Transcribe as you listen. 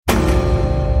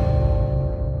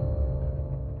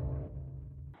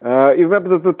You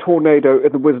remember the tornado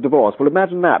in The Wizard of Oz? Well,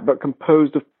 imagine that, but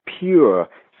composed of pure,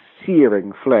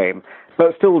 searing flame,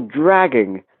 but still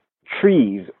dragging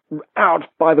trees out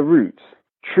by the roots.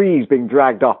 Trees being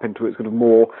dragged up into its kind of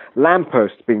more,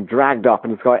 lampposts being dragged up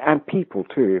in the sky, and people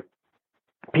too.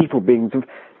 People being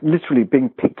literally being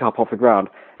picked up off the ground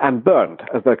and burnt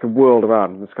as they could whirl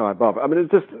around in the sky above. I mean,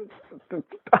 it's just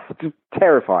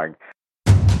terrifying.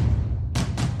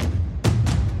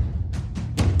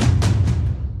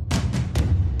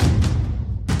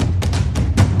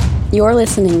 You're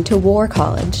listening to War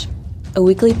College, a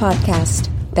weekly podcast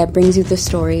that brings you the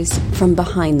stories from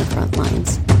behind the front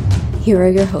lines. Here are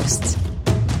your hosts.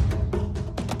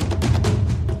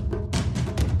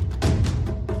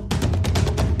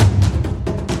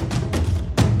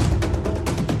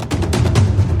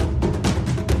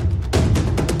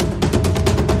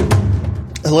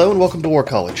 Hello and welcome to War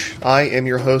College. I am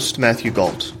your host, Matthew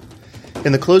Galt.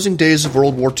 In the closing days of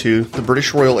World War II, the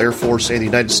British Royal Air Force and the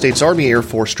United States Army Air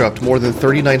Force dropped more than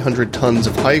 3,900 tons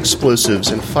of high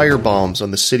explosives and firebombs on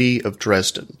the city of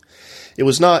Dresden. It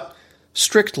was not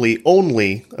strictly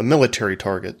only a military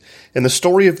target, and the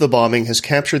story of the bombing has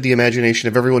captured the imagination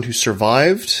of everyone who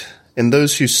survived and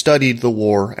those who studied the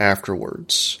war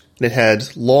afterwards. And it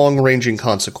had long-ranging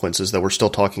consequences that we're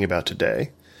still talking about today.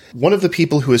 One of the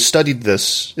people who has studied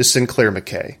this is Sinclair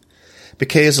Mackay.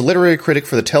 Mackay is a literary critic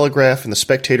for The Telegraph and The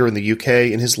Spectator in the UK,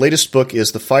 and his latest book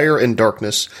is The Fire and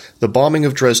Darkness, The Bombing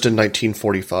of Dresden,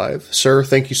 1945. Sir,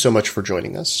 thank you so much for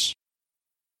joining us.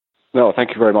 No,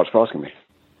 thank you very much for asking me.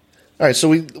 All right, so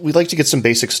we like to get some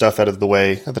basic stuff out of the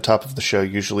way at the top of the show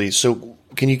usually. So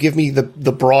can you give me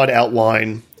the broad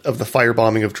outline of the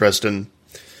firebombing of Dresden?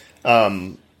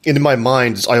 And in my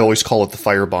mind, I always call it the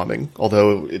firebombing,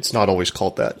 although it's not always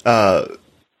called that.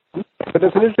 But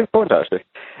it's an interesting point, actually.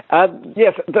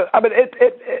 Yes,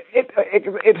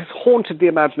 it has haunted the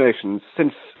imagination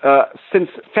since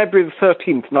February the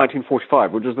 13th,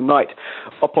 1945, which was the night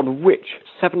upon which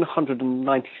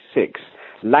 796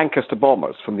 Lancaster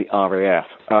bombers from the RAF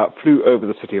flew over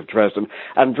the city of Dresden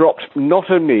and dropped not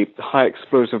only high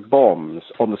explosive bombs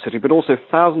on the city, but also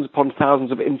thousands upon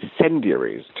thousands of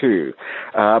incendiaries too.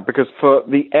 Because for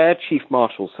the Air Chief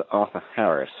Marshal, Sir Arthur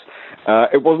Harris,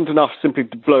 it wasn't enough simply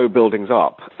to blow buildings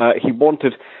up. He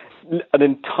wanted an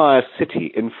entire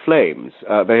city in flames.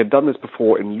 They had done this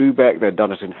before in Lubeck, they had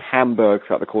done it in Hamburg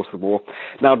throughout the course of the war.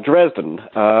 Now Dresden,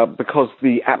 because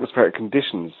the atmospheric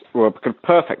conditions were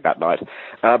perfect that night,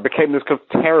 became this kind of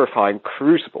terrifying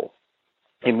crucible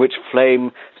in which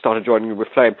flame started joining with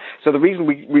flame. So the reason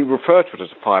we refer to it as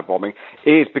a firebombing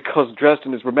is because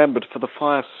Dresden is remembered for the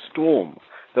firestorm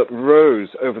that rose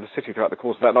over the city throughout the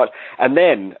course of that night. And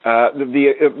then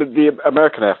the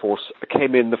American Air Force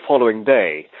came in the following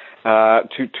day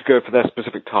to go for their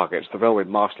specific targets, the railway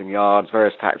marshalling yards,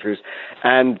 various factories,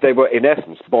 and they were, in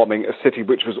essence, bombing a city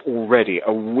which was already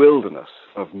a wilderness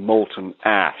of molten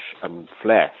ash and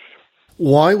flesh.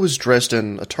 Why was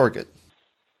Dresden a target?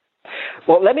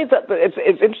 Well,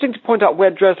 it's interesting to point out where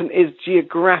Dresden is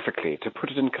geographically, to put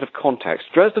it in kind of context.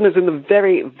 Dresden is in the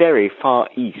very, very far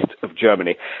east of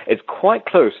Germany. It's quite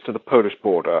close to the Polish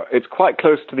border. It's quite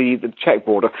close to the Czech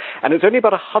border. And it's only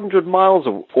about 100 miles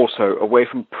or so away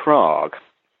from Prague.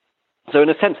 So in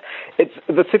a sense,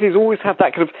 the city's always had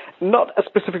that kind of, not a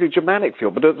specifically Germanic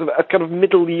feel, but a kind of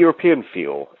Middle European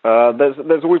feel.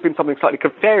 There's always been something slightly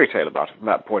kind of fairy tale about it from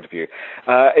that point of view.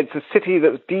 It's a city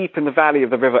that's deep in the valley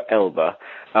of the River Elbe.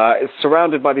 It's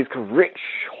surrounded by these kind of rich,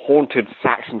 haunted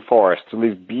Saxon forests and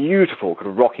these beautiful kind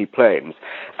of rocky plains.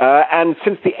 And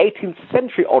since the 18th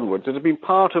century onwards, it has been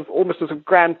part of almost as a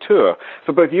grand tour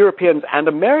for both Europeans and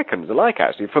Americans alike,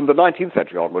 actually. From the 19th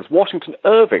century onwards, Washington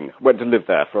Irving went to live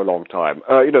there for a long time.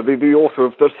 The author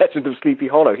of The Legend of Sleepy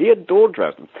Hollow, he adored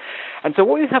Dresden. And so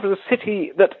what you have is a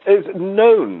city that is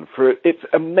known for its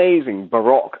amazing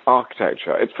Baroque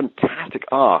architecture, its fantastic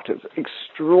art, its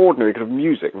extraordinary kind of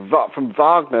music, from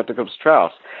Wagner to kind of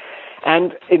Strauss.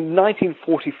 And in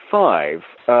 1945,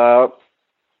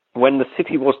 when the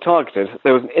city was targeted,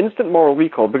 there was an instant moral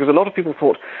recall because a lot of people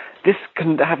thought this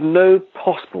can have no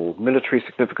possible military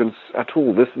significance at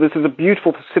all. This is a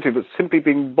beautiful city that's simply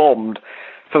being bombed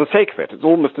for the sake of it. It's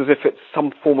almost as if it's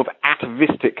some form of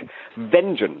atavistic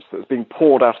vengeance that's being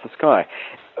poured out of the sky.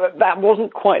 That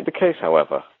wasn't quite the case,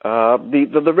 however.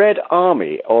 The Red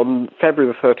Army on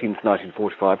February the 13th,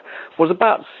 1945, was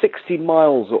about 60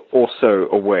 miles or so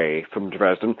away from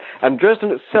Dresden, and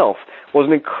Dresden itself was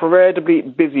an incredibly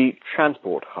busy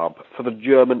transport hub for the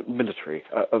German military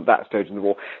at that stage in the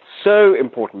war. So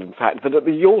important, in fact, that at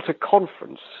the Yalta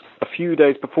Conference, a few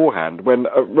days beforehand, when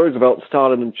Roosevelt,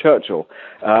 Stalin, and Churchill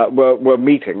were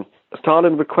meeting,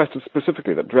 Stalin requested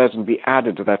specifically that Dresden be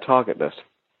added to their target list.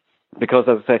 Because,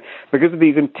 as I say, because of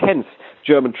these intense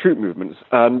German troop movements,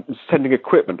 sending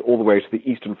equipment all the way to the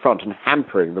Eastern Front and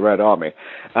hampering the Red Army,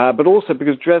 but also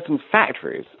because Dresden's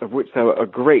factories, of which there were a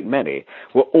great many,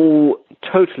 were all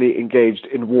totally engaged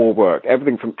in war work,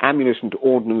 everything from ammunition to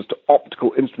ordnance to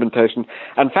optical instrumentation,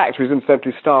 and factories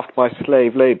incidentally staffed by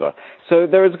slave labor. So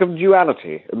there is a kind of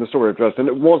duality in the story of Dresden.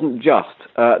 It wasn't just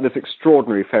this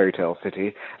extraordinary fairy tale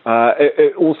city.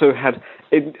 It also had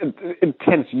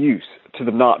intense use to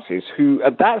the Nazis, who,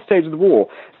 at that stage of the war,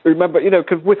 remember,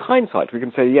 because with hindsight, we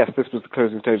can say, yes, this was the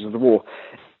closing stage of the war,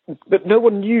 but no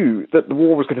one knew that the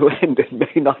war was going to end in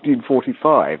May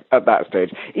 1945 at that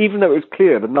stage. Even though it was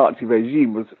clear the Nazi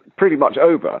regime was pretty much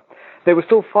over, they were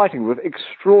still fighting with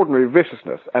extraordinary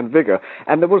viciousness and vigor,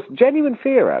 and there was genuine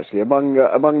fear, actually, among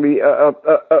the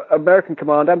American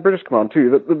command and British command,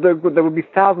 too, that there would be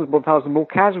thousands upon thousands more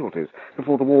casualties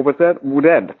before the war would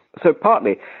end. So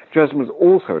partly, Dresden was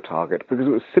also a target because it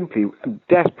was simply a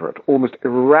desperate, almost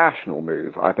irrational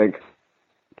move, I think,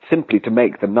 simply to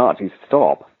make the Nazis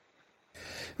stop.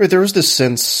 There was this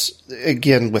sense,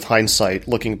 again, with hindsight,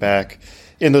 looking back,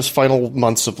 in those final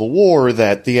months of the war,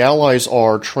 that the Allies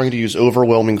are trying to use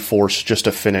overwhelming force just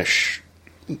to finish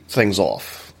things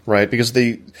off, right? Because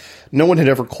no one had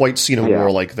ever quite seen a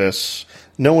war like this.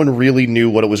 No one really knew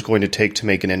what it was going to take to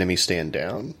make an enemy stand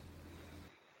down.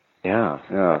 Yeah.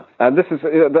 And this is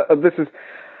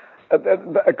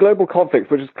a global conflict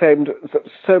which has claimed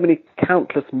so many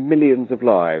countless millions of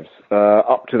lives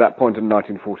up to that point in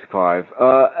 1945.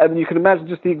 And you can imagine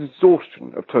just the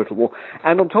exhaustion of total war.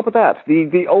 And on top of that,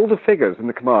 the older figures in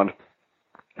the command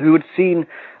who had seen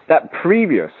that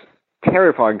previous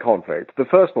terrifying conflict, the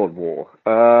First World War,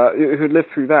 who had lived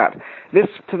through that, this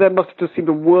to them must have just seemed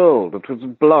a world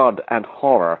of blood and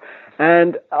horror.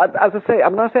 And as I say,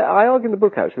 I argue in the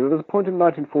book, actually, that there's a point in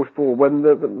 1944 when,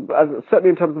 certainly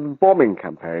in terms of the bombing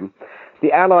campaign,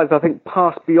 the Allies, I think,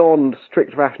 passed beyond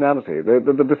strict rationality.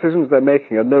 The decisions they're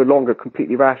making are no longer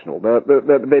completely rational.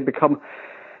 They become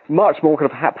much more kind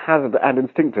of haphazard and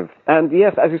instinctive. And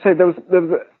yes, as you say, there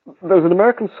was an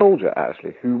American soldier,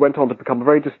 actually, who went on to become a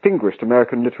very distinguished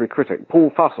American literary critic, Paul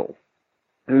Fussell,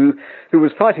 who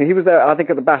was fighting. He was there, I think,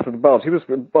 at the Battle of the Bulge. He was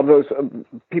one of those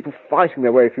people fighting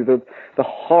their way through the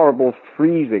horrible,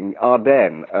 freezing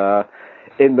Ardennes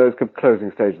in those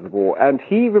closing stages of the war. And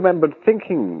he remembered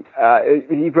thinking,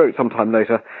 he wrote sometime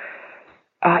later,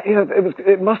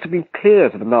 it must have been clear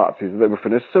to the Nazis that they were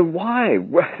finished. So why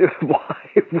were they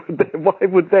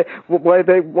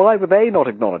not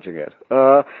acknowledging it?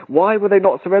 Why were they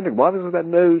not surrendering? Why was there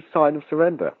no sign of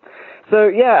surrender? So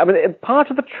yeah, part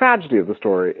of the tragedy of the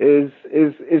story is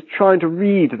trying to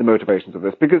read the motivations of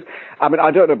this, because I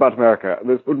don't know about America.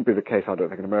 This wouldn't be the case, I don't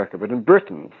think, in America, but in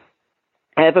Britain,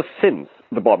 ever since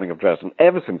the bombing of Dresden,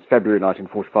 ever since February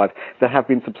 1945, there have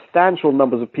been substantial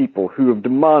numbers of people who have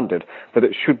demanded that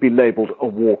it should be labeled a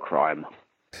war crime.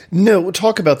 No,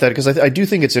 talk about that, because I do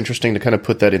think it's interesting to kind of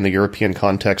put that in the European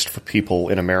context for people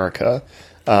in America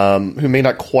who may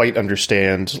not quite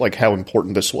understand how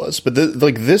important this was. But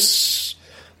this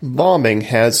bombing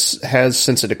has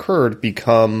since it occurred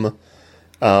become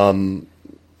a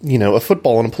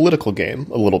football and a political game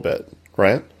a little bit,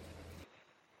 right?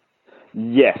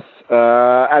 Yes,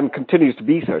 and continues to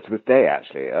be so to this day,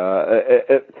 actually,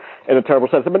 in a terrible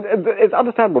sense. It's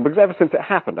understandable, because ever since it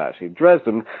happened, actually,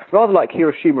 Dresden, rather like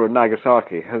Hiroshima and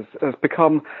Nagasaki, has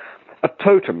become a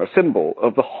totem, a symbol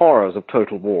of the horrors of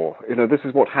total war. This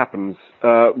is what happens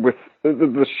with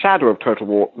the shadow of total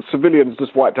war. Civilians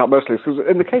just wiped out mostly. So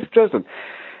in the case of Dresden,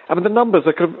 the numbers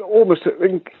are kind of almost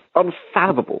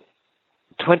unfathomable.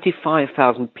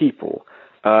 25,000 people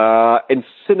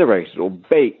incinerated or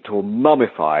baked or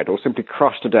mummified or simply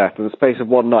crushed to death in the space of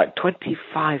one night.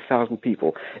 25,000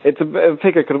 people. It's a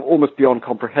figure kind of almost beyond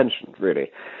comprehension, really.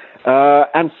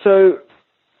 And so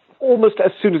almost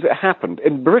as soon as it happened,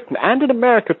 in Britain and in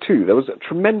America too, there was a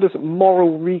tremendous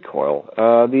moral recoil.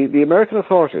 The American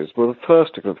authorities were the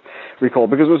first to kind of recoil,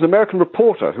 because it was an American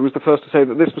reporter who was the first to say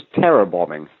that this was terror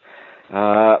bombing.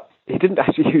 He didn't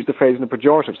actually use the phrase in a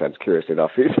pejorative sense, curiously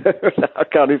enough. He said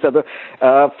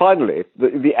that finally,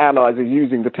 the Allies are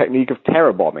using the technique of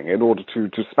terror bombing in order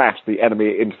to smash the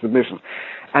enemy into submission.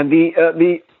 And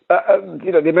the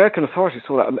American authorities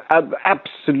saw that and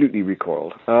absolutely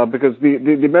recoiled, because the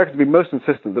Americans had been most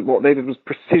insistent that what they did was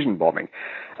precision bombing.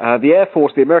 The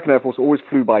American Air Force always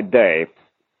flew by day,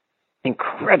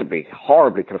 incredibly,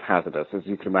 horribly kind of hazardous, as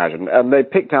you can imagine, and they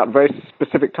picked out very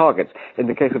specific targets. In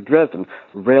the case of Dresden,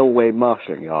 railway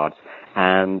marshalling yards.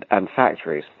 and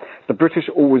factories. The British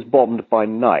always bombed by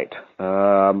night,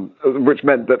 which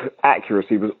meant that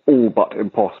accuracy was all but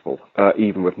impossible,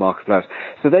 even with Marcus Larus.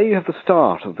 So there you have the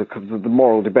start of the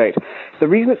moral debate. The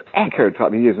reason it's echoed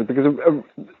throughout the years is because of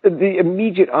the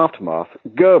immediate aftermath.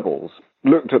 Goebbels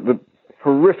looked at the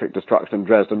horrific destruction in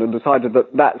Dresden and decided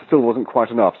that still wasn't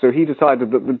quite enough. So he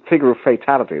decided that the figure of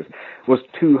fatalities was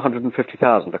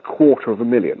 250,000,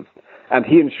 250,000. And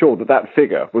he ensured that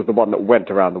figure was the one that went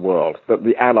around the world, that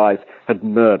the Allies had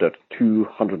murdered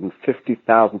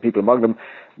 250,000 people, among them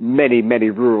many, many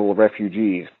rural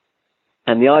refugees.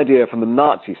 And the idea from the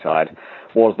Nazi side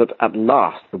was that at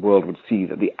last the world would see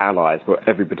that the Allies were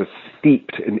every bit as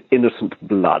steeped in innocent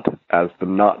blood as the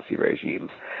Nazi regime.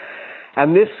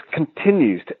 And this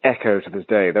continues to echo to this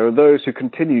day. There are those who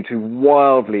continue to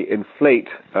wildly inflate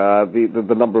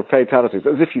the number of fatalities,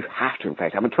 as if you have to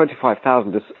inflate.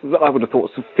 25,000 is, I would have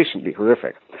thought, sufficiently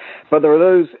horrific. But there are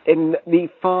those in the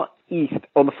far east,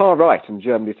 on the far right in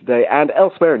Germany today, and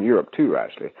elsewhere in Europe too,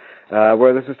 actually,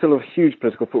 where this is still a huge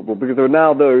political football, because there are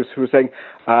now those who are saying,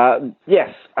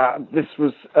 this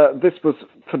was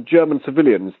for German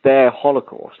civilians, their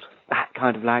Holocaust. That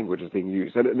kind of language is being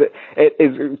used, and it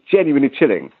is genuinely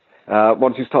chilling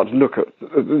once you start to look at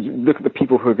the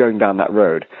people who are going down that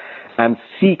road and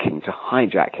seeking to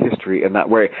hijack history in that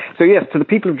way. So yes, to the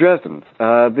people of Dresden,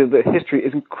 the history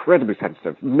is incredibly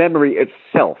sensitive. Memory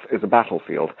itself is a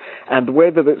battlefield, and the way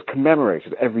that it's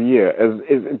commemorated every year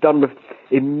is done with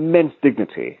immense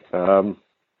dignity, and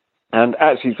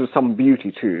actually with some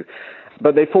beauty too.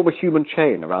 But they form a human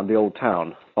chain around the old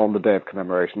town on the day of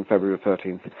commemoration, February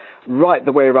 13th, right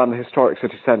the way around the historic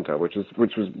city centre, which was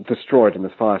destroyed in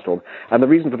this firestorm. And the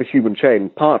reason for the human chain,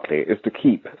 partly, is to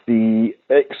keep the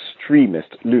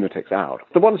extremist lunatics out.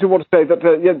 The ones who want to say that,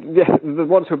 the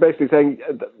ones who are basically saying,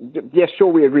 yes, sure,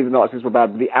 we agree the Nazis were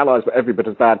bad, but the Allies were every bit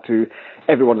as bad too,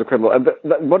 everyone's a criminal. And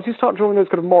once you start drawing those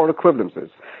kind of moral equivalences,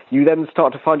 you then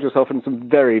start to find yourself in some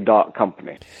very dark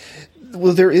company.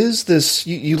 Well, there is this,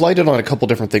 you lighted on a couple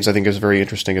different things I think is very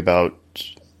interesting about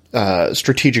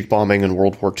strategic bombing in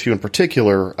World War II in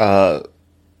particular.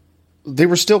 They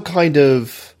were still kind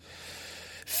of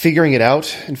figuring it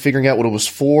out and figuring out what it was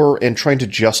for and trying to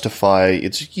justify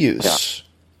its use,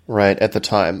 right, at the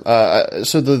time.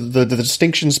 So the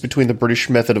distinctions between the British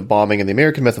method of bombing and the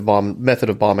American method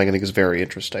of bombing I think is very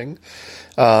interesting.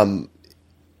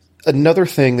 Another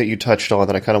thing that you touched on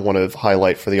that I kind of want to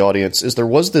highlight for the audience is there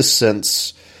was this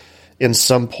sense in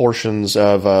some portions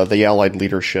of the Allied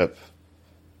leadership,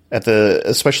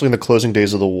 especially in the closing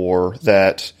days of the war,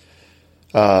 that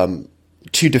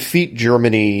to defeat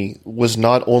Germany was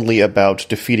not only about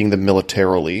defeating them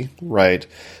militarily, right,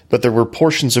 but there were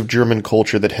portions of German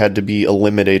culture that had to be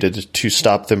eliminated to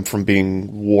stop them from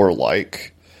being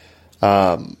warlike.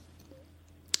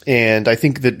 And I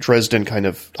think that Dresden kind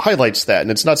of highlights that,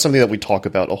 and it's not something that we talk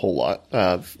about a whole lot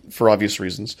for obvious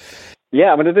reasons.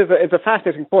 Yeah, I mean, it's a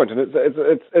fascinating point, and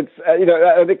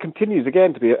it continues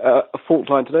again to be a fault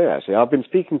line today. Actually, I've been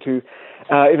speaking to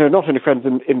not only friends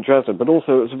in Dresden, but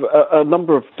also a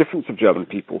number of different German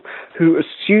people who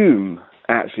assume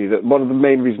actually that one of the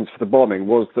main reasons for the bombing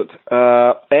was that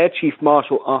Air Chief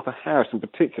Marshal Arthur Harris, in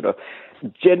particular,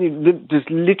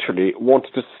 just literally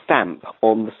wanted to stamp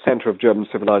on the center of German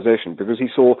civilization because he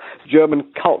saw German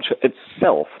culture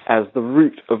itself as the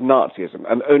root of Nazism,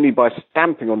 and only by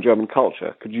stamping on German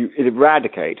culture could you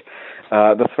eradicate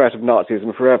the threat of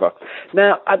Nazism forever.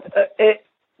 Now,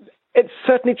 it's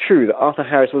certainly true that Arthur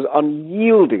Harris was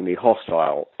unyieldingly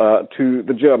hostile to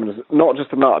the Germans, not just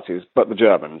the Nazis, but the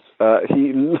Germans.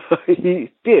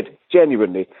 He did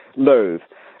genuinely loathe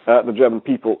the German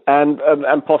people and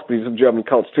possibly some German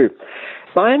culture too.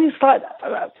 My only slight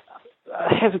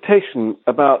hesitation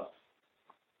about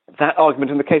that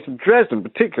argument in the case of Dresden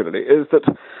particularly is that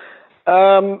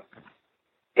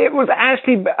it was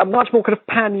actually a much more kind of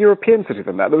pan-European city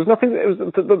than that. There was nothing. It was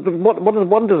one of the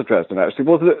wonders of Dresden actually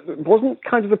was that it wasn't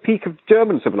kind of the peak of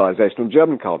German civilization or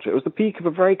German culture. It was the peak of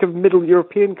a very kind of Middle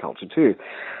European culture too.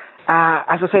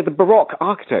 As I say, the Baroque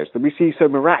architecture that we see so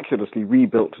miraculously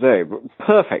rebuilt today,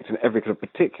 perfect in every kind of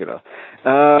particular,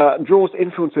 draws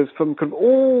influences from kind of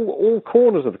all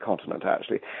corners of the continent,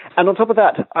 actually. And on top of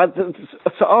that,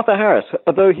 Sir Arthur Harris,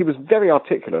 although he was very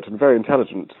articulate and very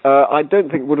intelligent, I don't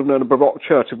think would have known a Baroque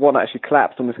church if one actually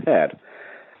collapsed on his head.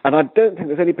 And I don't think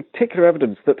there's any particular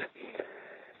evidence that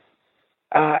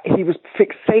he was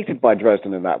fixated by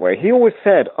Dresden in that way. He always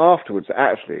said afterwards,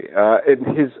 actually, in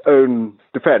his own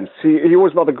defense, he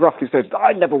always rather gruffly stated,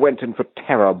 "I never went in for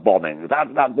terror bombing.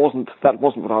 That wasn't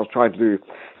what I was trying to do."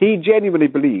 He genuinely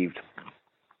believed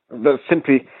that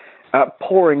simply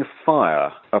pouring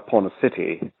fire upon a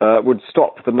city would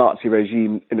stop the Nazi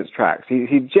regime in its tracks.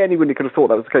 He genuinely could have thought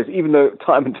that was the case, even though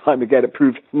time and time again it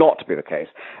proved not to be the case.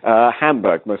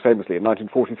 Hamburg, most famously, in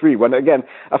 1943, when, again,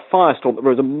 a firestorm that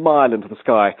rose a mile into the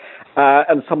sky,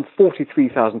 and some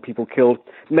 43,000 people killed,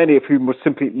 many of whom were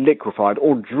simply liquefied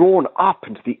or drawn up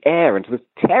into the air into this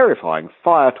terrifying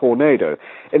fire tornado,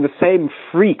 in the same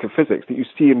freak of physics that you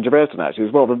see in Dresden, actually,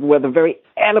 as well, where the very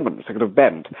elements are kind of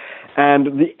bent,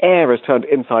 and the air is turned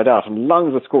inside out, and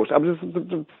lungs are scorched. I mean,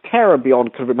 it's terror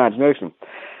beyond kind of imagination.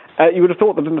 You would have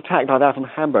thought that an attack like that in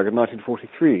Hamburg in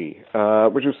 1943,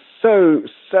 which was so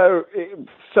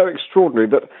extraordinary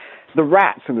that the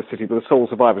rats in the city were the sole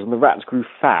survivors, and the rats grew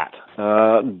fat,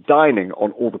 dining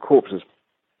on all the corpses.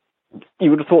 You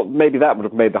would have thought maybe that would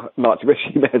have made the Nazi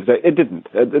regime hesitate. It didn't.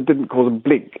 It didn't cause a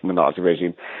blink in the Nazi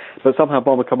regime. But somehow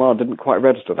Bomber Command didn't quite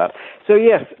register that. So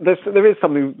yes, there is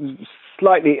something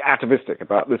slightly atavistic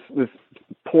about this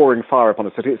pouring fire upon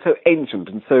a city. It's so ancient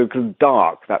and so kind of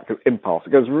dark, that kind of impulse.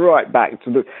 It goes right back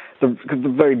to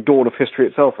the very dawn of history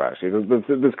itself, actually.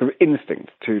 This kind of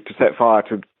instinct to set fire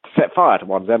to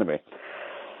one's enemy.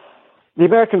 The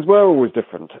Americans were always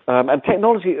different, and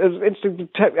technology is interesting.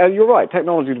 You're right,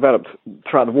 technology developed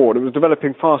throughout the war. It was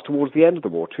developing fast towards the end of the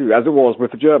war too, as it was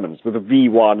with the Germans, with the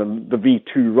V-1 and the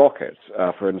V-2 rockets,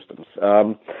 for instance.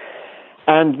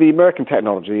 And the American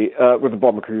technology with the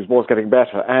bomber crews was getting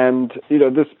better, and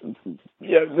there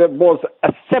was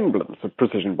a semblance of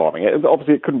precision bombing.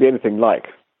 Obviously, it couldn't be anything like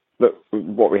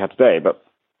what we have today, but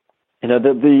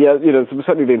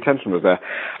certainly the intention was there.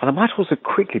 And I might also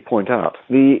quickly point out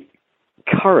the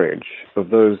courage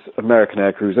of those American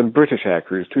air crews and British air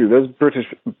crews too, those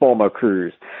British bomber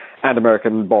crews and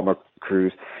American bomber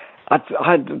crews. I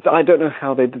don't know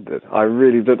how they did it. I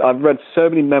really did. I've read so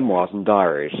many memoirs and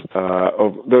diaries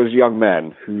of those young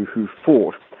men who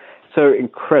fought so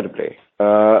incredibly.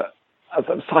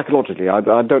 Psychologically,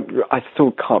 I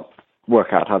still can't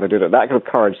work out how they did it. That kind of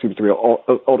courage seems to be on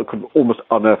a almost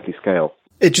unearthly scale.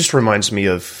 It just reminds me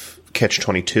of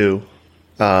Catch-22.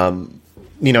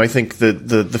 I think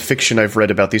the fiction I've read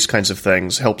about these kinds of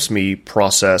things helps me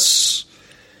process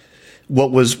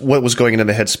what was going on in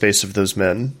the headspace of those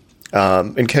men.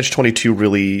 And Catch-22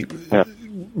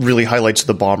 really highlights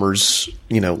the bomber's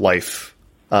life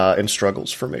and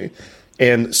struggles for me.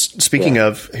 And speaking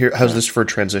of, how's this for a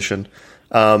transition?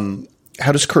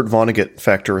 How does Kurt Vonnegut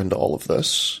factor into all of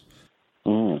this?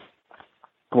 Well,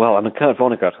 Kurt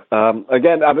Vonnegut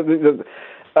again.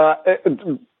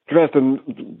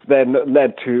 Dresden then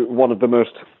led to one of the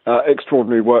most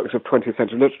extraordinary works of 20th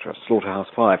century literature,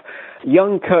 Slaughterhouse-Five.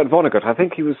 Young Kurt Vonnegut, I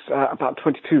think he was about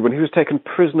 22 when he was taken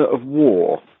prisoner of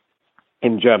war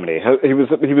in Germany. He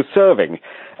was serving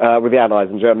with the Allies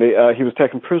in Germany. He was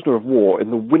taken prisoner of war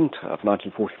in the winter of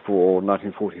 1944 or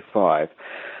 1945.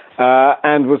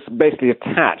 And was basically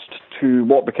attached to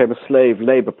what became a slave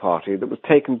labor party that was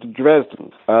taken to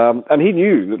Dresden. And he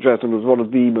knew that Dresden was one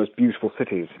of the most beautiful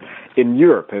cities in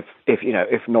Europe,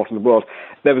 if not in the world.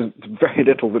 There was very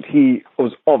little that he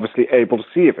was obviously able to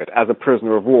see of it as a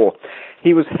prisoner of war.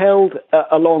 He was held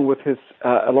along with his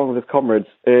comrades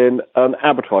in an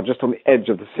abattoir just on the edge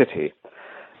of the city.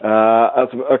 As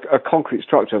a concrete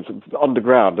structure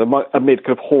underground amid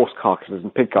kind of horse carcasses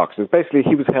and pig carcasses. Basically,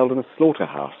 he was held in a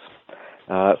slaughterhouse,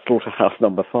 slaughterhouse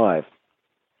number 5.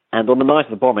 And on the night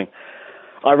of the bombing,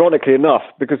 ironically enough,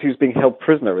 because he was being held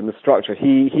prisoner in the structure,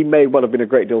 he may well have been a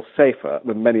great deal safer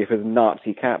than many of his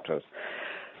Nazi captors.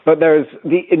 But there is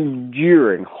the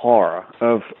enduring horror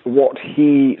of what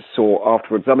he saw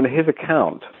afterwards. I mean, his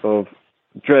account of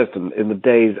Dresden in the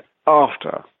days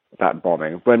after that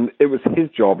bombing, when it was his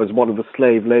job as one of the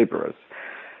slave laborers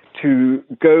to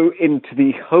go into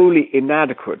the wholly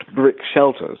inadequate brick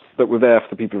shelters that were there for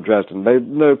the people of Dresden. They had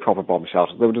no proper bomb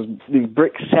shelters. They were just these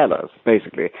brick cellars,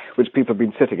 basically, which people had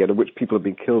been sitting in and which people had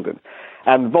been killed in.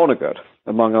 And Vonnegut,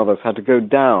 among others, had to go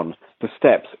down the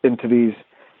steps into these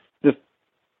just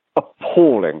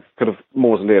appalling kind of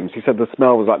mausoleums. He said the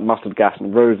smell was like mustard gas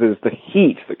and roses. The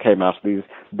heat that came out of these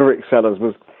brick cellars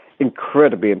was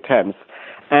incredibly intense.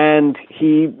 And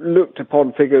he looked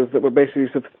upon figures that were basically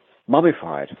sort of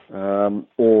mummified,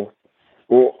 or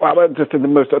just in the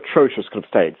most atrocious kind of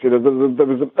states. There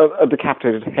was a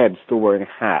decapitated head still wearing a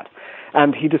hat.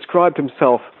 And he described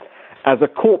himself as a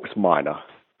corpse miner.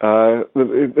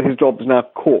 His job is now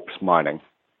corpse mining.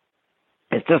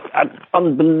 It's just an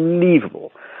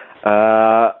unbelievable,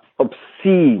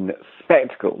 obscene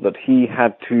spectacle that he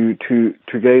had to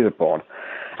gaze upon.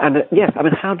 And yes, I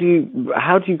mean, how do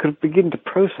you kind of begin to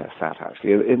process that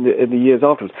actually in the years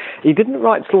afterwards? He didn't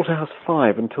write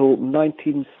Slaughterhouse-Five until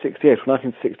 1968 or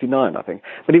 1969, I think.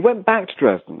 But he went back to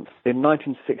Dresden in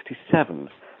 1967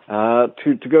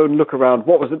 to go and look around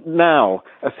what was now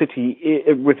a city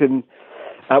within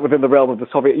the realm of the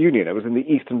Soviet Union. It was in the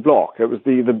Eastern Bloc. It was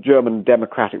the German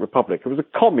Democratic Republic. It was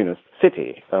a communist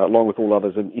city, along with all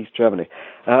others in East Germany.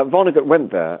 Vonnegut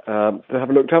went there to have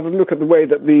a look at the way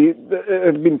that it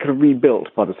had been kind of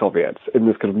rebuilt by the Soviets in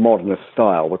this kind of modernist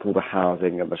style with all the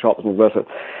housing and the shops and all the rest of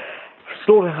it.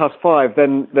 Slaughterhouse-Five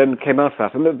then came out of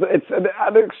that, and it's an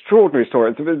extraordinary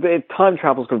story. It time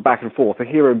travels kind of back and forth. The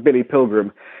hero Billy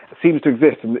Pilgrim seems to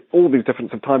exist in all these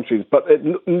different time streams, but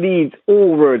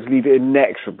all roads lead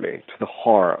inexorably to the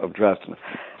horror of Dresden.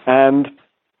 And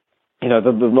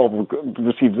the novel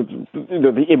receives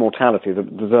the immortality that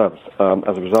it deserves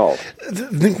as a result. I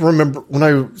think remember when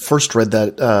I first read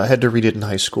that, I had to read it in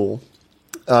high school.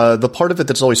 The part of it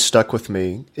that's always stuck with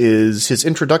me is his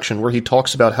introduction, where he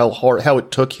talks about how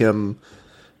it took him,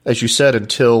 as you said,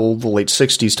 until the late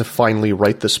 60s to finally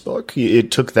write this book. It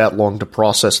took that long to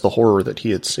process the horror that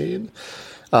he had seen.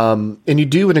 And you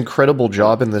do an incredible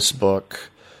job in this book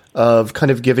of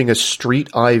kind of giving a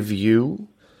street-eye view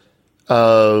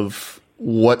of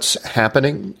what's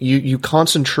happening. You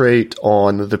concentrate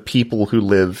on the people who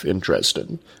live in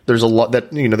Dresden. There's a lot that,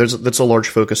 that's a large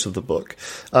focus of the book.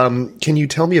 Can you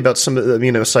tell me about some of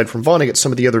the, aside from Vonnegut,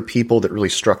 some of the other people that really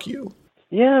struck you?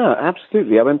 Yeah,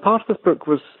 absolutely. I mean, part of this book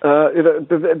was,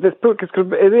 this book is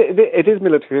it is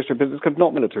military history, but it's kind of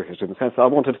not military history in the sense that I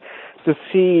wanted to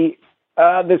see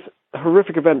this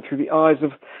horrific event through the eyes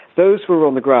of those who were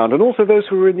on the ground and also those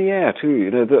who were in the air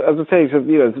too. As I say,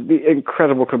 the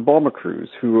incredible bomber crews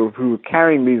who were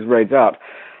carrying these raids out,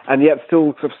 and yet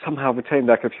still sort of somehow retain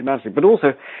their kind of humanity. But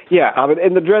also, I mean,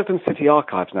 in the Dresden City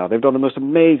Archives now, they've done the most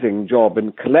amazing job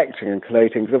in collecting and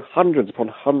collating sort of hundreds upon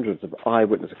hundreds of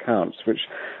eyewitness accounts, which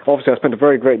obviously I spent a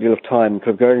very great deal of time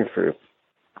kind of going through.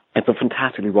 It's a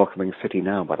fantastically welcoming city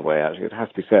now, by the way, actually, it has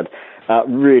to be said.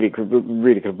 Really kind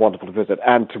of wonderful to visit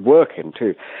and to work in,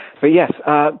 too. But yes,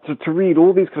 to read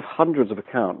all these kind of hundreds of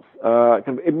accounts, kind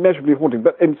of immeasurably haunting,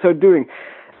 but in so doing,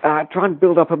 try and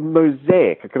build up a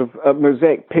mosaic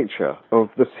picture of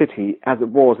the city as it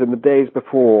was in the days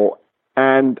before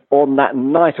and on that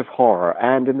night of horror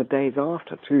and in the days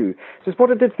after, too. Just what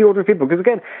it did to the ordinary people, because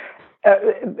again,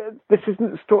 this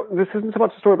isn't so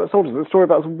much a story about soldiers. It's a story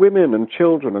about women and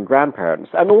children and grandparents,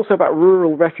 and also about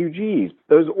rural refugees.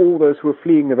 All those who were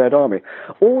fleeing the Red Army,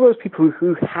 all those people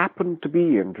who happened to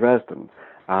be in Dresden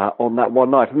on that one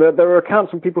night. And there are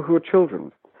accounts from people who were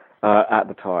children at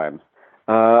the time,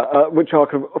 which are,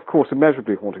 of course,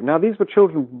 immeasurably haunting. Now, these were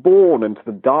children born into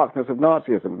the darkness of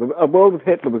Nazism. A world with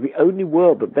Hitler was the only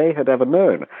world that they had ever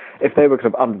known, if they were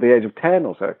kind of under the age of 10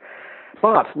 or so.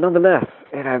 But nonetheless,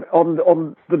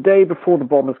 on the day before the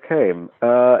bombers came,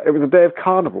 it was a day of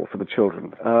carnival for the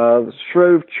children,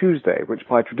 Shrove Tuesday, which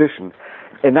by tradition,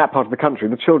 in that part of the country,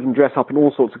 the children dress up in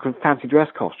all sorts of fancy dress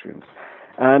costumes.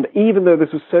 And even though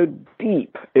this was so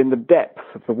deep in the depths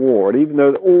of the war, and even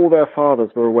though all their fathers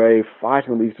were away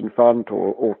fighting on the Eastern Front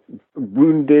or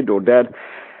wounded or dead,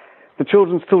 the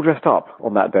children still dressed up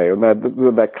on that day, in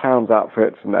their clown's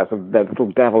outfits and their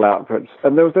little devil outfits.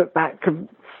 And there was that kind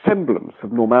of semblance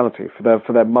of normality for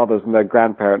their mothers and their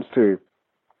grandparents too.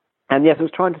 And yes, I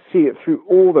was trying to see it through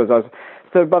all those eyes.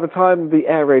 So by the time the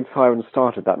air raid sirens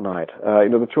started that night,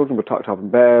 the children were tucked up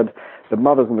in bed, the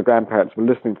mothers and the grandparents were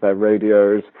listening to their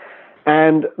radios,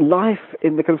 and life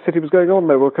in the kind of city was going on.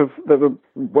 There were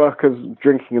workers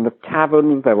drinking in the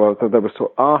taverns, there were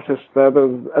sort of artists there,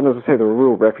 and as I say, there were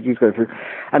rural refugees going through.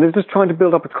 And it was just trying to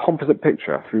build up a composite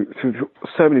picture through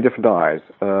so many different eyes.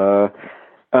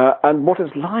 And what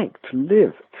it's like to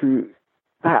live through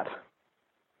that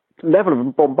level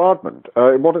of bombardment,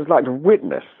 what it's like to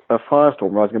witness a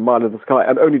firestorm rising a mile in the sky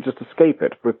and only just escape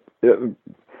it with,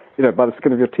 by the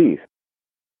skin of your teeth.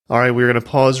 All right, we're going to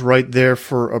pause right there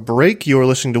for a break. You are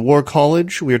listening to War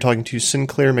College. We are talking to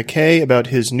Sinclair McKay about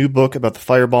his new book about the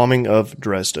firebombing of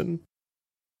Dresden.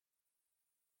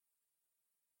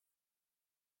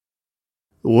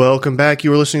 Welcome back.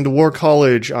 You are listening to War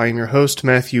College. I am your host,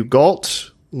 Matthew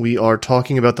Galt. We are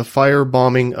talking about the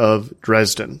firebombing of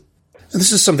Dresden.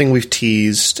 This is something we've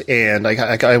teased, and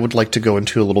I would like to go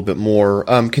into a little bit more.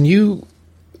 Can you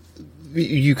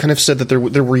kind of said that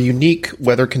there were unique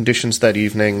weather conditions that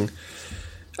evening,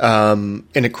 and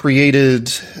it created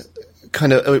a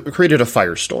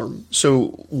firestorm. So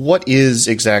what is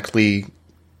exactly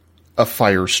a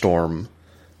firestorm,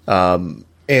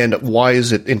 and why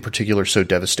is it in particular so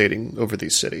devastating over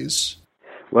these cities?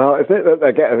 Well,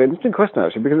 again, an interesting question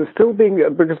actually, because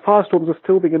firestorms are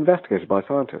still being investigated by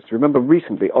scientists. Remember,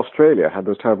 recently Australia had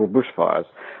those terrible bushfires,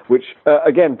 which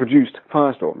again produced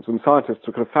firestorms, and scientists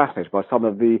were kind of fascinated by some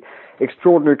of the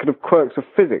extraordinary kind of quirks of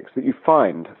physics that you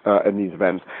find in these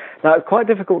events. Now, it's quite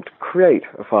difficult to create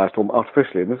a firestorm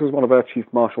artificially, and this was one of our Chief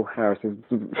Marshal Harris's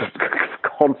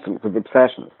constant of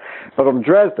obsessions. But on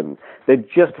Dresden, they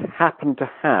just happened to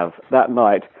have that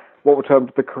night what were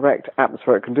termed the correct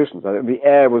atmospheric conditions. The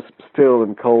air was still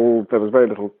and cold. There was very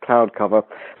little cloud cover.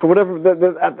 For whatever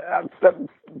that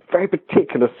very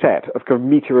particular set of kind of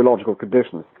meteorological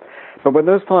conditions. But when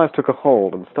those fires took a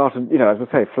hold and started, as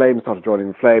I say, flames started joining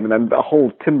the flame, and then a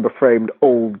whole timber-framed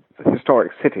old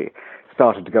historic city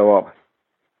started to go up.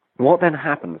 What then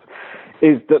happens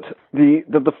is that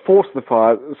the force of the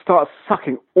fire starts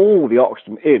sucking all the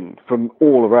oxygen in from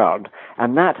all around,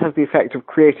 and that has the effect of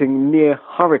creating near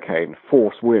hurricane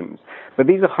force winds. But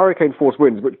these are hurricane force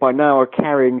winds which by now are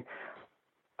carrying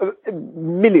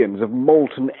millions of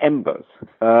molten embers.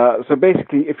 So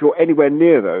basically, if you're anywhere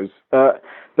near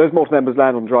those molten embers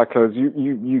land on dry clothes,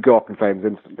 you go up in flames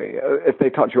instantly. If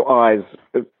they touch your eyes,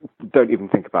 don't even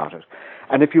think about it.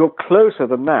 And if you're closer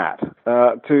than that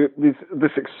to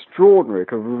this extraordinary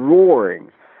kind of roaring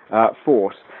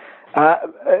force,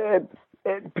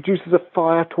 it produces a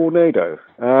fire tornado.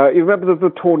 You remember the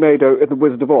tornado in The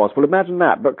Wizard of Oz? Well, imagine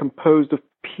that, but composed of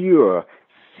pure,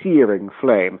 searing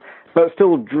flame, but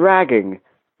still dragging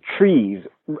trees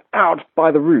out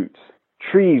by the roots.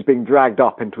 Trees being dragged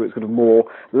up into its kind of more,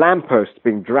 lampposts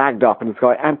being dragged up into the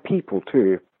sky, and people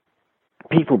too.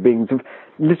 People being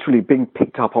literally being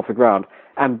picked up off the ground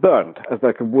and burnt as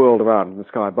they can whirl around in the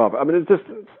sky above. I mean, it's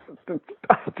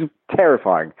just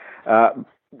terrifying,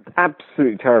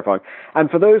 absolutely terrifying. And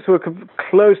for those who are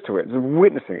close to it,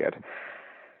 witnessing it,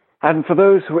 and for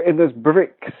those who are in those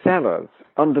brick cellars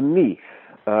underneath,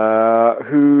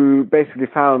 who basically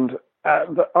found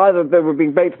that either they were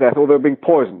being baked to death or they were being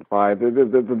poisoned by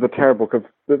the terrible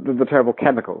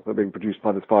chemicals that are being produced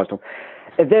by this firestorm.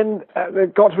 And then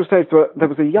it got to a stage where there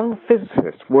was a young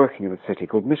physicist working in the city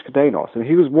called Mishka Danos, and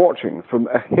he was watching from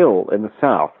a hill in the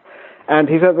south. And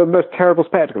he said the most terrible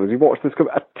spectacle as he watched this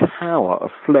a tower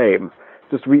of flame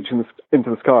just reaching into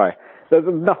the sky. There's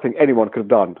nothing anyone could have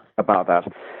done about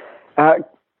that.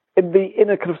 In the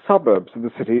inner kind of suburbs of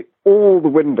the city, all the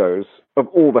windows of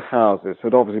all the houses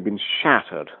had obviously been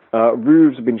shattered.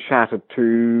 Roofs had been shattered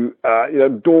to,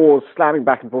 doors slamming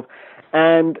back and forth.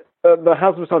 And the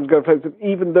houses were starting to go in flames.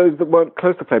 Even those that weren't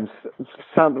close to flames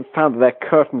found that their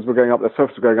curtains were going up, their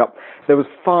sofas were going up. There was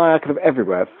fire kind of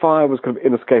everywhere. Fire was kind of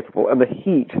inescapable. And the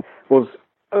heat was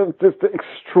just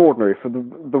extraordinary for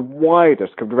the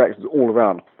widest kind of directions all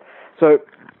around. So,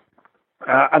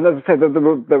 and as I said,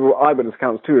 there were eyewitness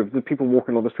accounts too of the people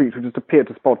walking on the streets who just appeared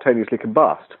to spontaneously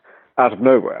combust out of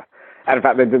nowhere. And in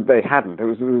fact, they hadn't. It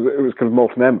was kind of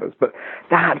molten embers. But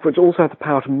that, which also had the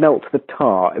power to melt the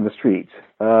tar in the streets.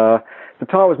 The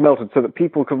tar was melted so that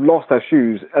people could have lost their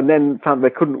shoes and then found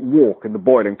they couldn't walk in the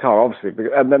boiling tar, obviously.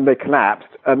 And then they collapsed,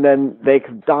 and then they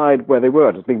could have died where they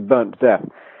were, just being burnt to death.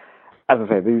 As I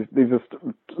say, these are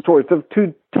stories that are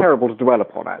too terrible to dwell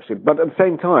upon, actually. But at the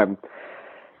same time,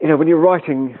 when you're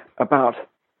writing about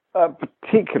a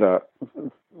particular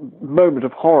moment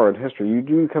of horror in history,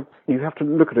 you have to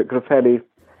look at it kind of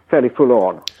fairly full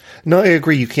on. No, I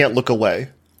agree. You can't look away.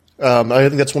 I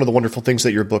think that's one of the wonderful things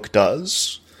that your book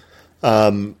does.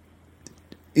 And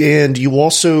you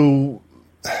also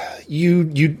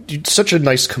you such a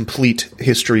nice complete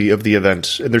history of the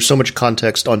event, and there's so much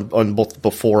context on both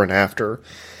before and after.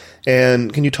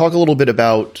 And can you talk a little bit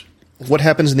about what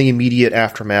happens in the immediate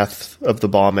aftermath of the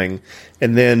bombing,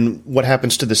 and then what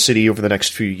happens to the city over the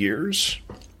next few years?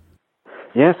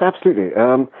 Yes, absolutely.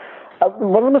 One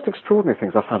of the most extraordinary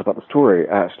things I found about the story,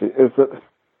 actually, is that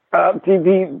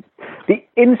the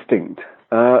instinct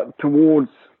towards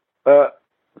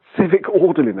civic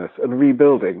orderliness and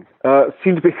rebuilding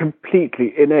seemed to be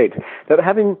completely innate. That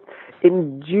having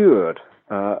endured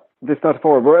this night of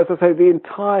horror, where, as I say, the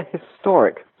entire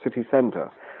historic city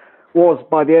centre was,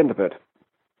 by the end of it,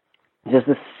 just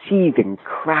a seething,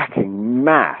 cracking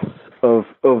mass of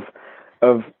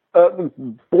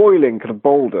boiling kind of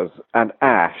boulders and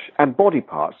ash and body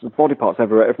parts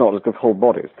everywhere, if not just whole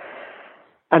bodies.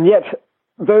 And yet,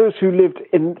 those who lived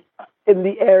in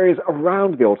the areas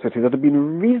around the old city that had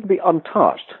been reasonably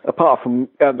untouched, apart from,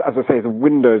 as I say, the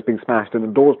windows being smashed in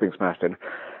and doors being smashed in,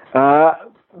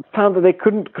 found that they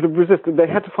could have resisted. They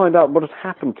had to find out what had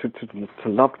happened to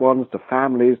loved ones, to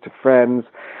families, to friends.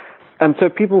 And so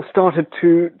people started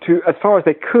to, as far as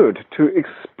they could, to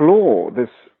explore this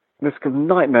this kind of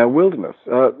nightmare wilderness.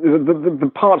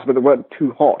 The parts of it that weren't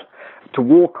too hot to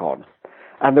walk on,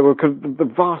 and there were kind of the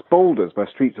vast boulders where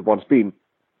streets had once been.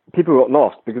 People got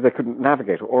lost because they couldn't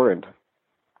navigate or orient.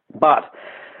 But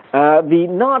the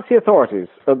Nazi authorities,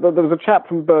 there was a chap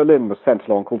from Berlin was sent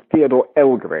along called Theodor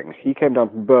Elgering. He came down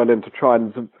from Berlin to try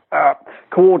and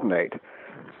coordinate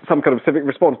some kind of civic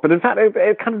response. But in fact,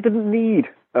 it kind of didn't need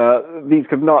these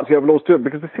kind of Nazi overlords to do it,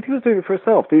 because the city was doing it for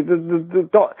itself.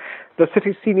 The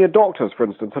city's senior doctors, for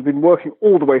instance, had been working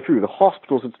all the way through. The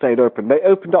hospitals had stayed open. They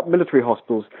opened up military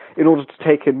hospitals in order to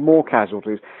take in more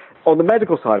casualties. On the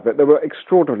medical side of it, they were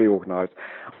extraordinarily organised.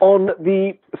 On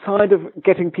the side of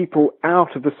getting people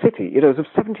out of the city, as if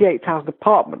 78,000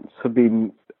 apartments had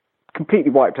been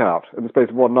completely wiped out in the space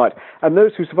of one night. And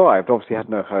those who survived obviously had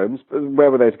no homes.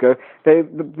 Where were they to go?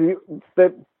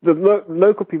 The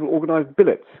local people organised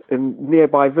billets in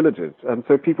nearby villages. And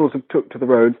so people took to the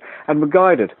roads and were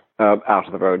guided out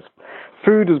of the roads.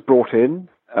 Food was brought in.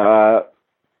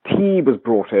 Tea was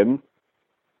brought in.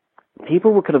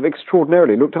 People were kind of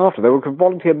extraordinarily looked after. There were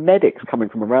volunteer medics coming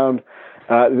from around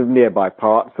the nearby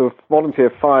parts. There were volunteer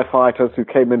firefighters who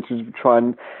came in to try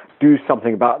and do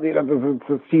something about the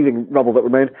seething rubble that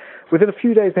remained. Within a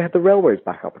few days, they had the railways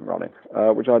back up and running,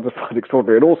 which I just find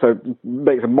extraordinary. It also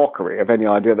makes a mockery of any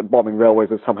idea that bombing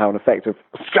railways is somehow an effective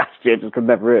strategy. It just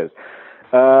never is.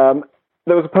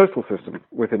 There was a postal system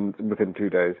within 2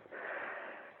 days.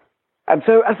 And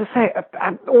so, as I say,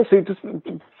 and also just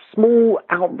small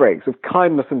outbreaks of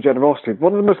kindness and generosity.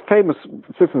 One of the most famous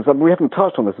citizens, and we haven't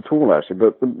touched on this at all actually,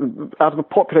 but out of a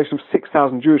population of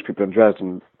 6,000 Jewish people in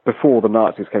Dresden before the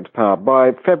Nazis came to power,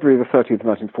 by February the 13th,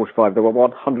 1945, there were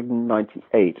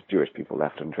 198 Jewish people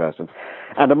left in Dresden.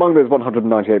 And among those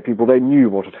 198 people, they knew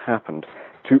what had happened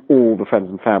to all the friends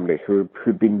and family who'd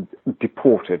been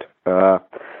deported to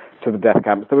the death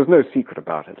camps. There was no secret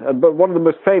about it. But one of the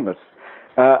most famous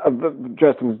of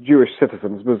Dresden's Jewish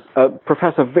citizens was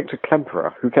Professor Victor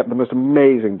Klemperer, who kept the most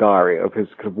amazing diary of his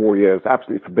kind of war years,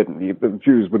 absolutely forbidden. The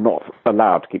Jews were not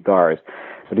allowed to keep diaries,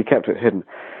 but he kept it hidden.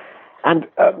 And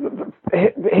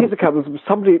his account was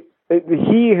somebody,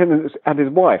 he and his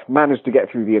wife managed to get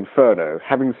through the inferno,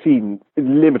 having seen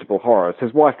inimitable horrors.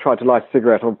 His wife tried to light a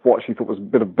cigarette on what she thought was a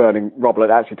bit of burning rubble. It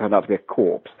actually turned out to be a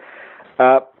corpse.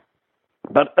 But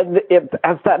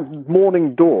as that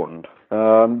morning dawned,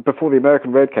 before the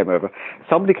American raid came over,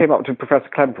 somebody came up to Professor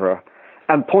Klemperer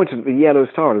and pointed at the yellow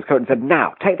star on his coat and said,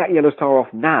 "Now, take that yellow star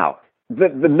off now.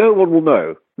 No one will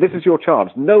know. This is your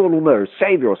chance. No one will know.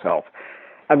 Save yourself."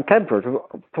 And Klemperer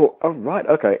thought, "Oh, right,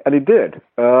 okay." And he did.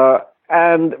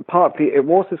 And partly it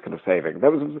was this kind of saving.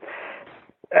 There was,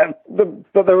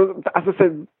 but there was, as I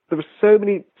said, there were so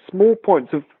many small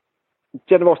points of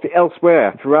generosity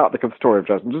elsewhere throughout the kind of story of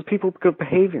Dresden, just people kind of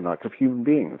behaving like kind of human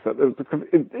beings. That it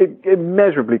was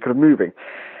immeasurably kind of moving.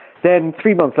 Then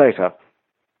 3 months later,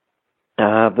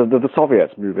 the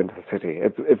Soviets move into the city.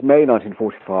 It's May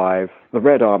 1945. The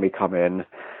Red Army come in,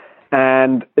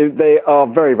 and they are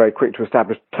very, very quick to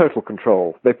establish total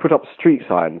control. They put up street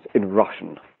signs in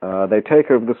Russian. They take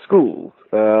over the schools.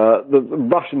 The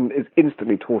Russian is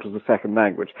instantly taught as a second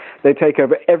language. They take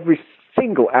over every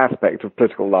single aspect of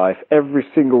political life, every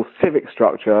single civic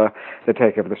structure. They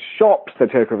take over the shops. They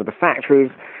take over the factories.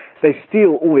 They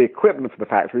steal all the equipment from the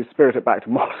factories, spirit it back to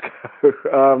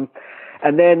Moscow.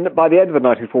 And then by the end of the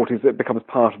 1940s, it becomes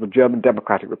part of the German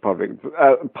Democratic Republic,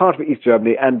 part of East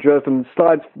Germany, and Dresden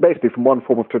slides basically from one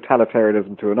form of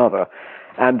totalitarianism to another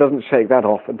and doesn't shake that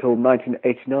off until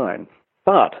 1989.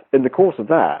 But in the course of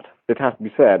that, it has to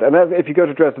be said, and if you go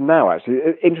to Dresden now, actually,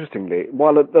 interestingly,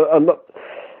 while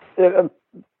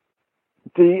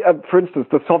for instance,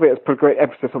 the Soviets put great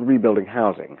emphasis on rebuilding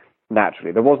housing.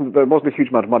 Naturally, there wasn't a huge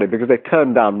amount of money because they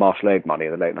turned down martial aid money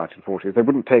in the late 1940s. They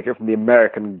wouldn't take it from the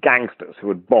American gangsters who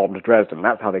had bombed Dresden.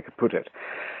 That's how they could put it.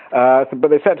 But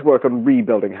they set to work on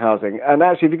rebuilding housing. And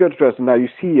actually, if you go to Dresden now, you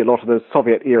see a lot of those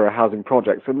Soviet-era housing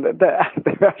projects, and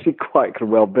they're actually quite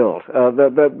well built.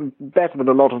 They're better than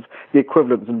a lot of the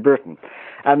equivalents in Britain.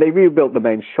 And they rebuilt the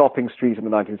main shopping street in the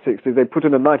 1960s. They put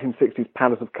in a 1960s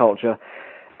Palace of Culture.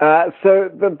 So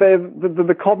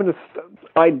the communist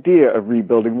idea of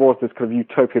rebuilding was this kind of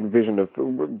utopian vision of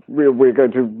we're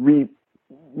going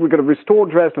to restore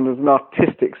Dresden as an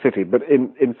artistic city, but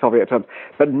in Soviet terms.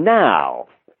 But now,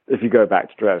 if you go back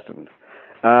to Dresden,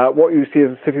 what you see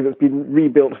is a city that's been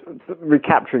rebuilt,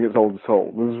 recapturing its old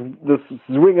soul. This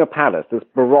Zwinger Palace, this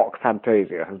Baroque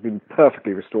fantasia, has been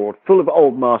perfectly restored, full of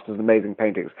old masters and amazing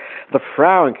paintings. The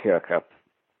Frauenkirche,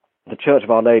 the Church of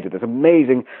Our Lady, this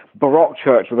amazing Baroque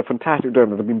church with a fantastic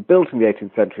dome that had been built in the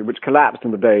 18th century, which collapsed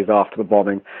in the days after the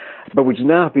bombing, but which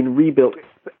now have been rebuilt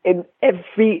in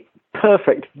every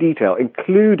perfect detail,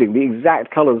 including the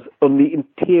exact colours on the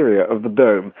interior of the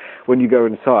dome when you go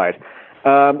inside.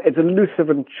 It's a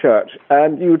Lutheran church,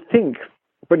 and you would think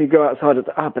when you go outside, it's,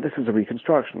 but this is a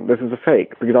reconstruction. This is a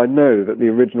fake, because I know that the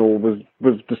original was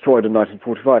destroyed in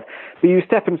 1945. But you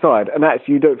step inside, and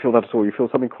actually you don't feel that at all. You feel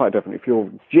something quite different. You feel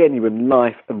genuine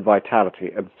life and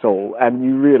vitality and soul, and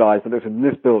you realise that it's in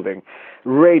this building,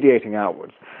 radiating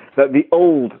outwards, that the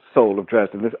old soul of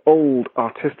Dresden, this old,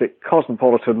 artistic,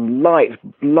 cosmopolitan, light,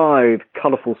 blithe,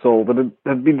 colourful soul that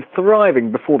had been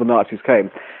thriving before the Nazis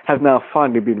came, has now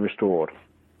finally been restored.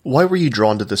 Why were you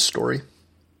drawn to this story?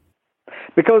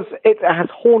 Because it has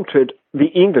haunted the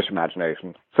English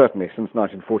imagination, certainly since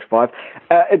 1945.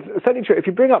 It's certainly true. If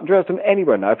you bring up Dresden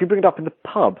anywhere now, if you bring it up in the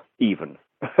pub even,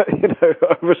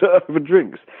 over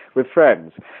drinks with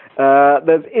friends,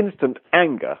 there's instant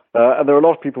anger. And there are a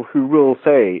lot of people who will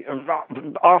say,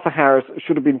 Arthur Harris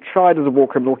should have been tried as a war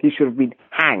criminal, he should have been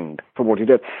hanged for what he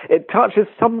did. It touches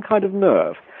some kind of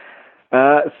nerve,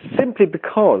 simply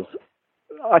because,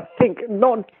 I think,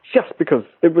 not just because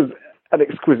it was an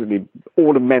exquisitely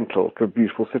ornamental,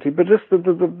 beautiful city, but just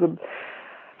the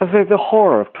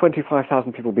horror of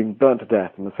 25,000 people being burnt to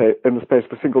death in the space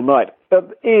of a single night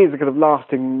is a kind of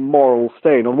lasting moral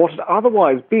stain on what had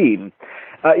otherwise been,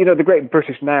 the great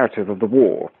British narrative of the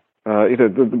war.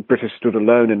 The British stood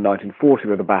alone in 1940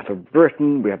 with the Battle of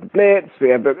Britain. We had the Blitz.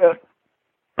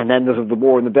 And then there's the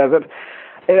war in the desert.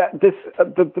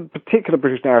 The particular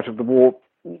British narrative of the war,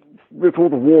 with all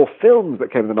the war films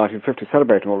that came in the 1950s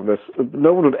celebrating all of this,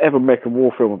 no one would ever make a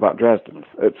war film about Dresden.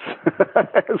 It's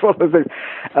one of those things.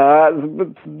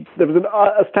 There was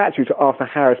a statue to Arthur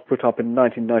Harris put up in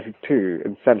 1992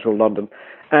 in central London,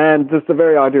 and just the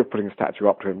very idea of putting a statue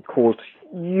up to him caused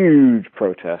huge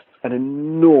protests, an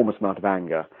enormous amount of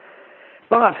anger.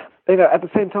 But, at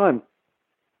the same time,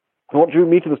 what drew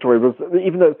me to the story was,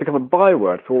 even though it's become a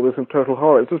byword for all this total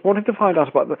horror, it's just wanting to find out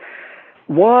about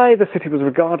why the city was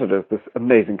regarded as this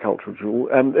amazing cultural jewel,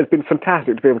 and it's been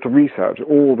fantastic to be able to research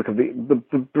all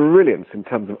the brilliance in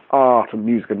terms of art and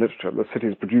music and literature the city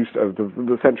has produced over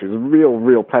the centuries. It's a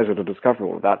real pleasure to discover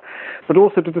all of that, but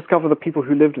also to discover the people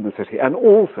who lived in the city, and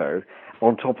also,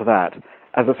 on top of that,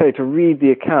 as I say, to read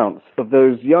the accounts of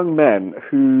those young men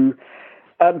who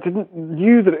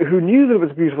knew that it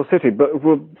was a beautiful city, but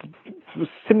were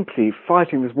simply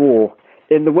fighting this war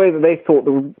in the way that they thought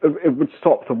it would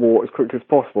stop the war as quickly as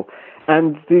possible.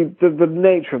 And the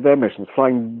nature of their missions,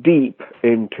 flying deep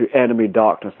into enemy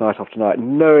darkness night after night,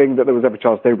 knowing that there was every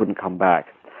chance they wouldn't come back,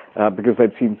 because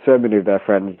they'd seen so many of their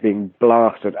friends being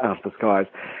blasted out of the skies.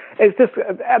 It's just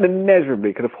an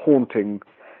immeasurably kind of haunting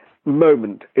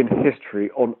moment in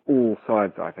history on all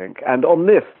sides, I think. And on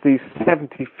this, the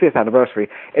 75th anniversary,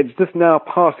 it's just now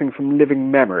passing from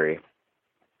living memory.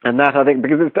 And that, I think,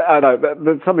 because I know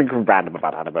there's something random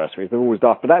about anniversaries. They're always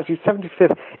daft, but actually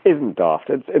 75th isn't daft.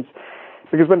 It's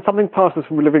because when something passes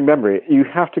from living memory, you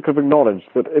have to kind of acknowledge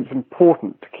that it's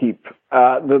important to keep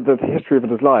the history of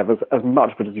it alive as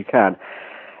much of it as you can,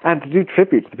 and to do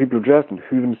tribute to the people of Dresden,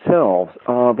 who themselves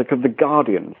are the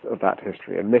guardians of that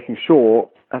history, and making sure,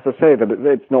 as I say, that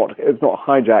it's not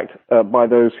hijacked by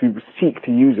those who seek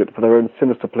to use it for their own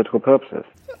sinister political purposes.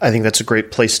 I think that's a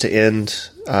great place to end.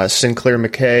 Sinclair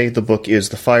McKay, the book is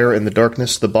The Fire and the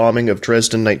Darkness, The Bombing of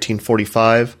Dresden,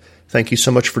 1945. Thank you so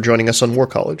much for joining us on War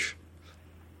College.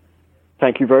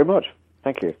 Thank you very much.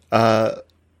 Thank you. I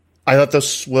thought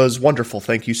this was wonderful.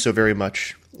 Thank you so very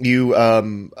much. You...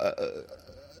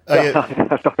 Sorry,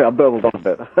 I burbled on a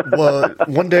bit. Well,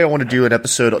 one day I want to do an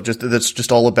episode that's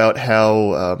just all about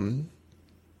how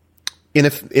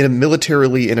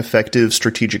militarily ineffective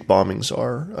strategic bombings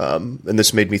are, and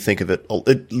this made me think of it.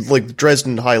 Like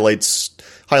Dresden highlights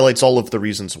all of the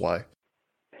reasons why.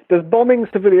 Does bombing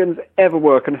civilians ever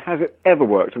work, and has it ever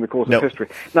worked in the course of history?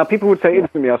 Now, people would say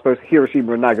instantly, I suppose,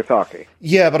 Hiroshima and Nagasaki.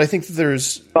 Yeah, but I think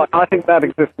that But I think that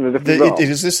exists in a different realm. It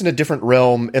exists in a different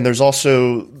realm, and there's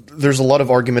a lot of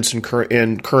arguments in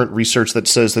current research that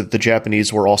says that the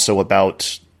Japanese were also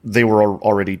they were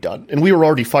already done. And we were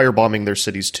already firebombing their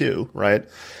cities too, right?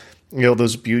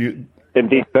 Those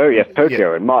Indeed so, yes,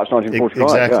 Tokyo in March 1945.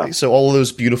 Exactly. Yeah. So all of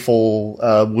those beautiful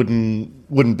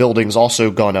wooden buildings also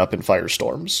gone up in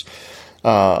firestorms.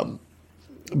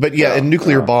 But yeah, and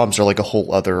nuclear bombs are like a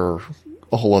whole other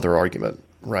argument,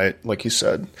 right? Like you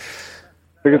said.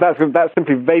 Because that's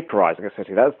simply vaporizing a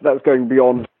city. That's going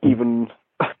beyond even...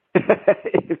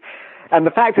 And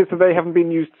the fact is that they haven't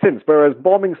been used since, whereas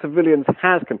bombing civilians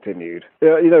has continued.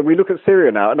 We look at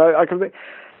Syria now, and I can think...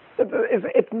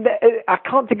 I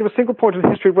can't think of a single point in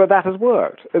history where that has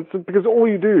worked. It's because all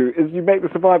you do is you make the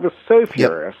survivors so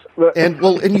furious. Yep. And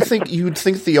you'd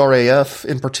think the RAF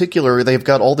in particular, they've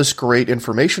got all this great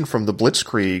information from the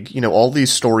Blitzkrieg. You know, all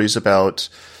these stories about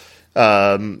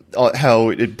how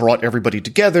it brought everybody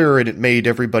together and it made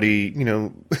everybody, you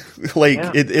know,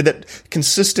 it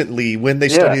consistently, when they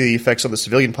study the effects on the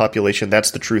civilian population,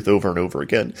 that's the truth over and over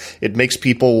again. It makes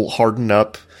people harden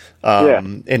up,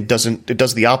 and it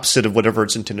does the opposite of whatever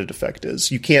its intended effect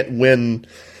is. You can't win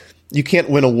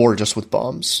a war just with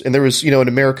bombs. And there was, you know, in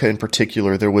America in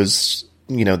particular, there was,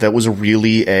 you know, that was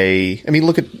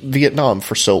look at Vietnam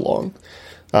for so long.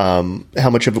 How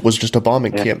much of it was just a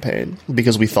bombing campaign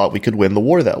because we thought we could win the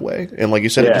war that way. And like you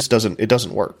said, it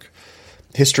doesn't work.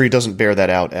 History doesn't bear that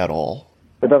out at all.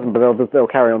 It doesn't, but they'll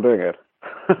carry on doing it.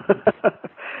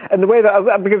 And the way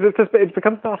that, because it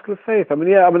becomes an article of faith.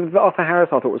 Arthur Harris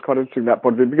I thought was quite interesting that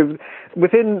point of view, because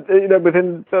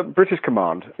within British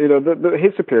command, you know,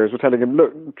 his superiors were telling him,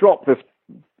 look, drop this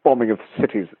bombing of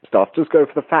cities stuff, just go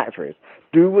for the factories.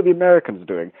 Do what the Americans are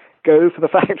doing. Go for the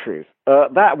factories.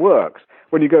 That works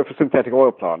when you go for synthetic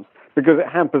oil plants, because it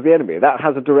hampers the enemy. That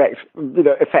has a direct, you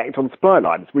know, effect on supply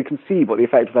lines. We can see what the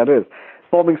effect of that is.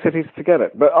 Bombing cities, forget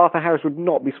it. But Arthur Harris would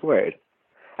not be swayed.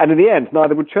 And in the end,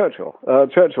 neither would Churchill.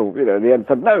 Churchill, you know, in the end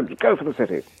said, no, go for the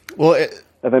cities. Well,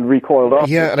 and then recoiled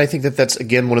after. Yeah, and I think that's,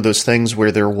 again, one of those things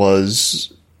where there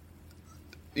was,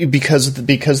 because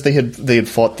they had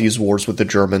fought these wars with the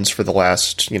Germans for the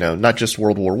last, you know, not just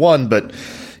World War I, but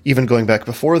even going back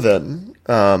before then,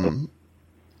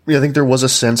 I think there was a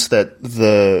sense that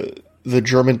the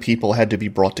German people had to be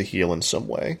brought to heel in some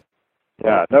way.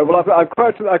 Yeah, no. Well, I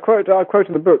quote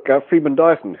in the book Freeman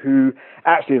Dyson, who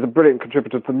actually is a brilliant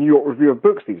contributor to the New York Review of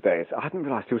Books these days. I hadn't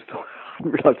realised he was still.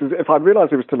 If I'd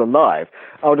realised he was still alive,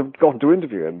 I would have gone to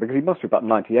interview him, because he must be about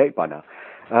 98 by now.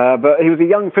 But he was a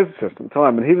young physicist at the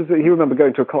time, and he remembered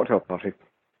going to a cocktail party.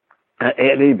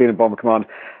 And he'd been in bomber command,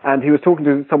 and he was talking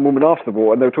to some woman after the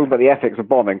war, and they were talking about the ethics of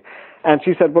bombing. And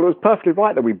she said, well, it was perfectly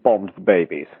right that we bombed the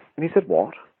babies. And he said,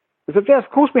 what? He said, yes,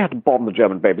 of course we had to bomb the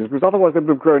German babies, because otherwise they would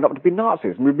have grown up to be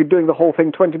Nazis, and we'd be doing the whole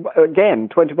thing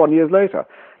 21 years later.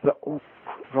 I said, oh,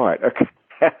 right, okay.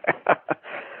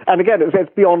 And again,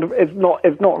 it's beyond, it's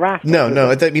not rational. No,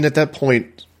 at that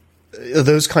point,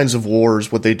 those kinds of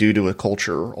wars, what they do to a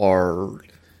culture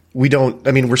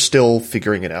we're still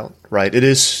figuring it out, right?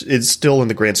 It's still, in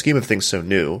the grand scheme of things, so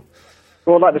new.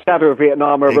 Well, like the shadow of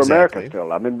Vietnam over Exactly. America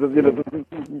still. I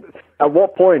mean, at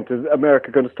what point is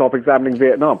America going to stop examining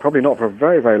Vietnam? Probably not for a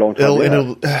very, very long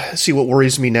time. See, what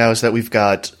worries me now is that we've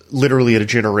got literally a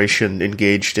generation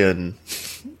engaged in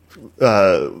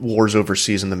wars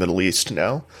overseas in the Middle East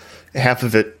now.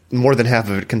 More than half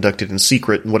of it conducted in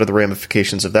secret, and what are the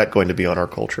ramifications of that going to be on our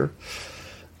culture?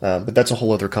 But that's a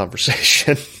whole other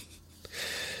conversation.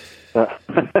 Well,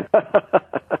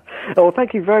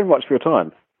 thank you very much for your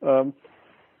time.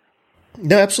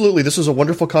 No, absolutely. This was a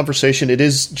wonderful conversation. It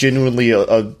is genuinely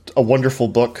a wonderful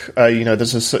book.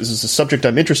 This is a subject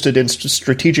I'm interested in.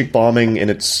 Strategic bombing and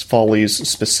its follies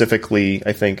specifically,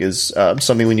 I think, is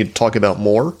something we need to talk about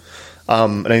more.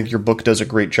 And I think your book does a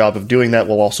great job of doing that,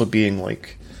 while also being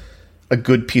like a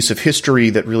good piece of history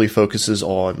that really focuses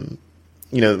on,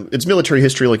 it's military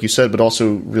history, like you said, but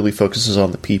also really focuses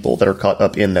on the people that are caught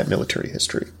up in that military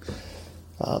history.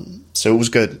 So it was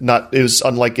good. It was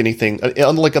unlike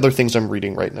other things I'm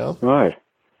reading right now. Right.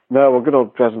 No, well, good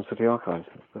old Dresden City Archives.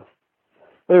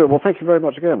 Anyway, well, thank you very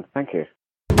much again. Thank you.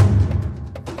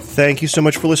 Thank you so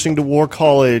much for listening to War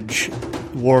College.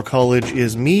 War College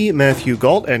is me, Matthew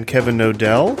Galt, and Kevin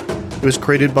Nodell. It was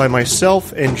created by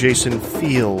myself and Jason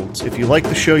Fields. If you like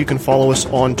the show, you can follow us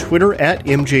on Twitter at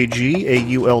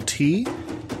MJGAULT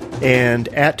and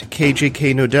at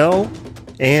KJKNodell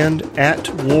and at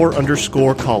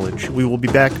war_college. We will be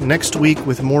back next week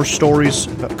with more stories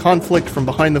about conflict from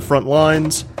behind the front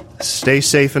lines. Stay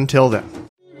safe until then.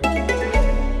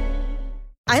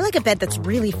 I like a bed that's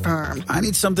really firm. I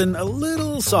need something a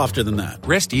little softer than that.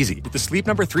 Rest easy. With the Sleep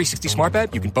Number 360 smart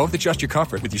bed, you can both adjust your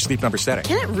comfort with your Sleep Number setting.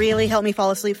 Can it really help me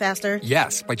fall asleep faster?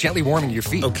 Yes, by gently warming your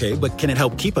feet. Okay, but can it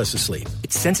help keep us asleep?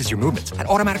 It senses your movements and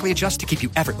automatically adjusts to keep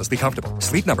you effortlessly comfortable.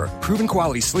 Sleep Number, proven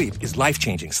quality sleep is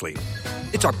life-changing sleep.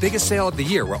 It's our biggest sale of the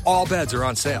year, where all beds are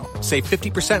on sale. Save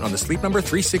 50% on the Sleep Number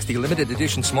 360 limited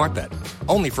edition smart bed,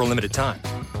 only for a limited time.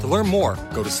 To learn more,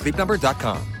 go to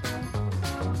sleepnumber.com.